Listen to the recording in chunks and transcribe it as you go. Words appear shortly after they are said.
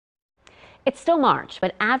It's still March,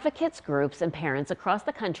 but advocates, groups, and parents across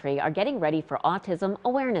the country are getting ready for Autism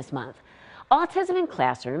Awareness Month. Autism in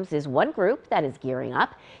Classrooms is one group that is gearing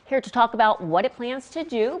up. Here to talk about what it plans to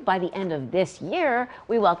do by the end of this year,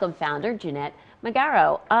 we welcome founder Jeannette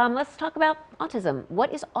Magaro. Let's talk about autism.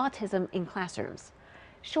 What is Autism in Classrooms?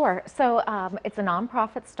 Sure. So it's a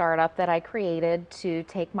nonprofit startup that I created to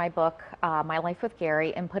take my book, My Life with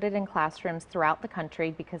Gary, and put it in classrooms throughout the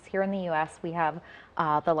country, because here in the U.S. we have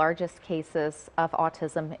the largest cases of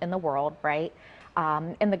autism in the world, right?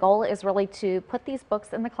 And the goal is really to put these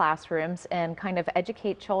books in the classrooms and kind of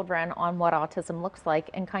educate children on what autism looks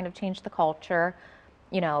like and kind of change the culture,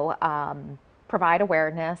 provide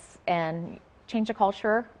awareness and change the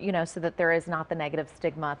culture, so that there is not the negative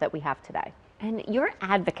stigma that we have today. And your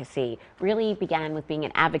advocacy really began with being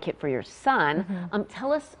an advocate for your son. Mm-hmm.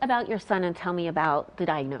 Tell us about your son and tell me about the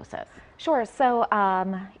diagnosis. Sure. So,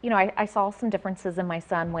 I saw some differences in my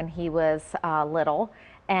son when he was little,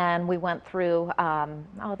 and we went through,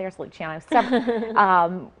 there's Luciano.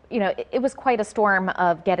 It was quite a storm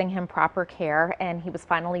of getting him proper care, and he was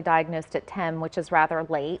finally diagnosed at 10, which is rather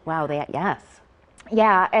late. Wow, yes.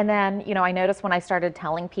 Yeah, and then, I noticed when I started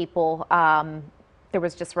telling people, there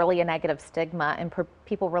was just really a negative stigma, and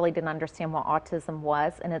people really didn't understand what autism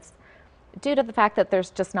was, and it's due to the fact that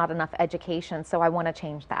there's just not enough education, so I want to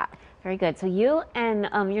change that. Very good. So you and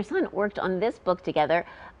your son worked on this book together.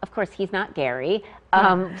 Of course, he's not Gary.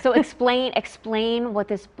 So explain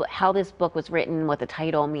how this book was written, what the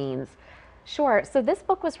title means. Sure. So this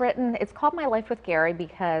book was written, it's called My Life with Gary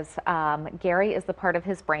because Gary is the part of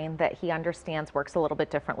his brain that he understands works a little bit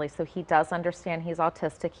differently. So he does understand he's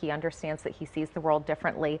autistic. He understands that he sees the world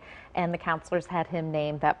differently, and the counselors had him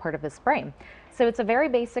name that part of his brain. So it's a very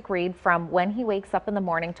basic read from when he wakes up in the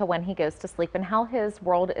morning to when he goes to sleep, and how his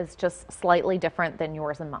world is just slightly different than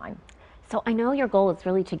yours and mine. So I know your goal is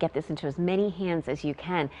really to get this into as many hands as you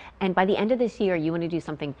can. And by the end of this year, you want to do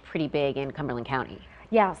something pretty big in Cumberland County.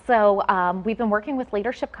 Yeah, so we've been working with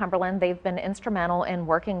Leadership Cumberland. They've been instrumental in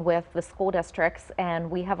working with the school districts,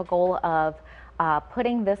 and we have a goal of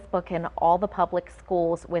putting this book in all the public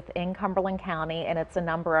schools within Cumberland County, and it's a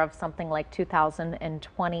number of something like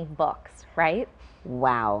 2,020 books, right?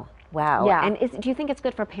 Wow. Wow. Yeah. And do you think it's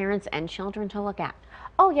good for parents and children to look at?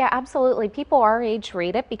 Oh yeah, absolutely. People our age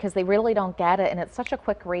read it because they really don't get it, and it's such a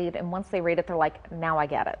quick read, and once they read it, they're like, now I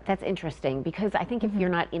get it. That's interesting, because I think if you're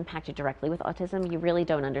not impacted directly with autism, you really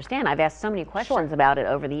don't understand. I've asked so many questions about it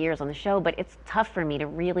over the years on the show, but it's tough for me to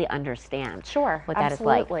really understand what that is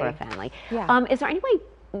like for a family. Yeah. Is there any way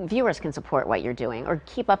viewers can support what you're doing or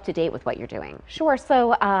keep up to date with what you're doing? Sure.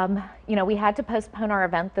 So, we had to postpone our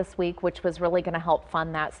event this week, which was really going to help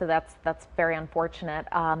fund that. So that's very unfortunate.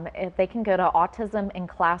 If they can go to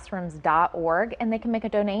autisminclassrooms.org and they can make a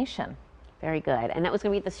donation. Very good. And that was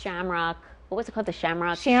going to be the Shamrock. What was it called? The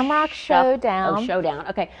Shamrock Showdown. Oh, Showdown.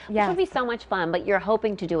 Okay. Yeah. This would be so much fun, but you're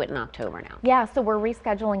hoping to do it in October now. Yeah, so we're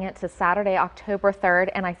rescheduling it to Saturday, October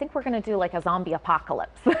 3rd, and I think we're going to do like a zombie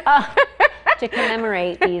apocalypse. To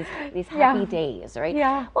commemorate these happy days, right?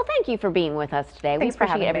 Yeah. Well, thank you for being with us today. Thanks we for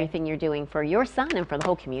appreciate having me. everything you're doing for your son and for the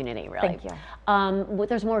whole community, really. Thank you.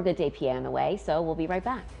 There's more Good Day PA on the way, so we'll be right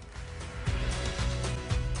back.